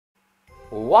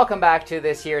Welcome back to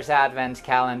this year's Advent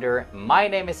calendar. My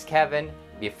name is Kevin.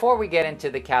 Before we get into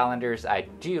the calendars, I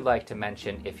do like to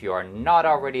mention if you are not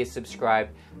already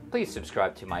subscribed, please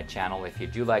subscribe to my channel. If you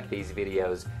do like these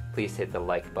videos, please hit the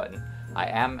like button. I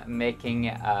am making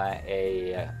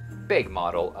a big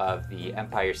model of the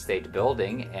Empire State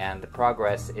Building, and the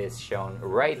progress is shown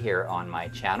right here on my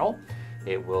channel.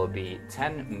 It will be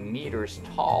 10 meters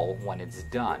tall when it's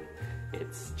done.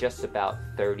 It's just about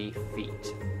 30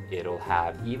 feet. It'll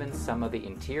have even some of the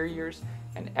interiors,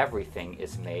 and everything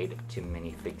is made to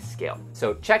minifig scale.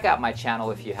 So check out my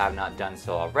channel if you have not done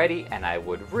so already, and I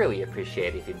would really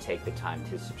appreciate if you take the time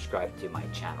to subscribe to my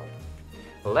channel.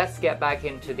 Let's get back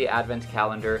into the Advent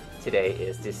calendar. Today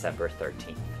is December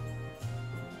 13th.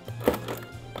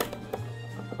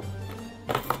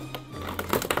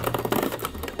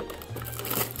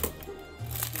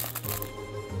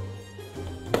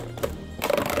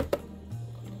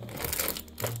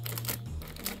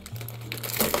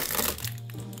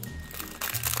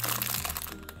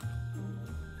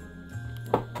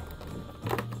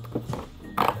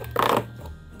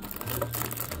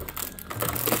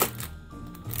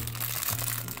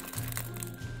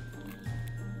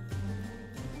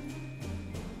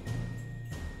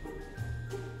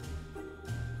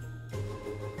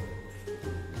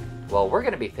 Well, we're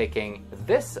going to be picking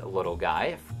this little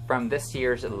guy from this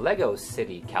year's Lego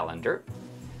City calendar.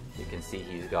 You can see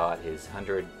he's got his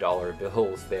 $100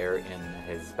 bills there in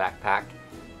his backpack,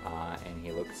 and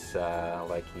he looks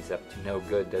like he's up to no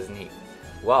good, doesn't he?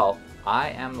 Well,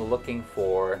 I am looking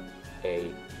for a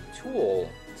tool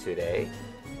today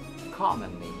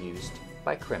commonly used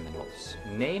by criminals.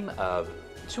 Name of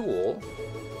tool,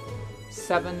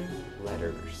 7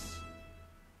 letters.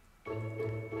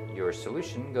 Your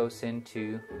solution goes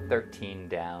into 13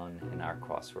 down in our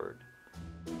crossword.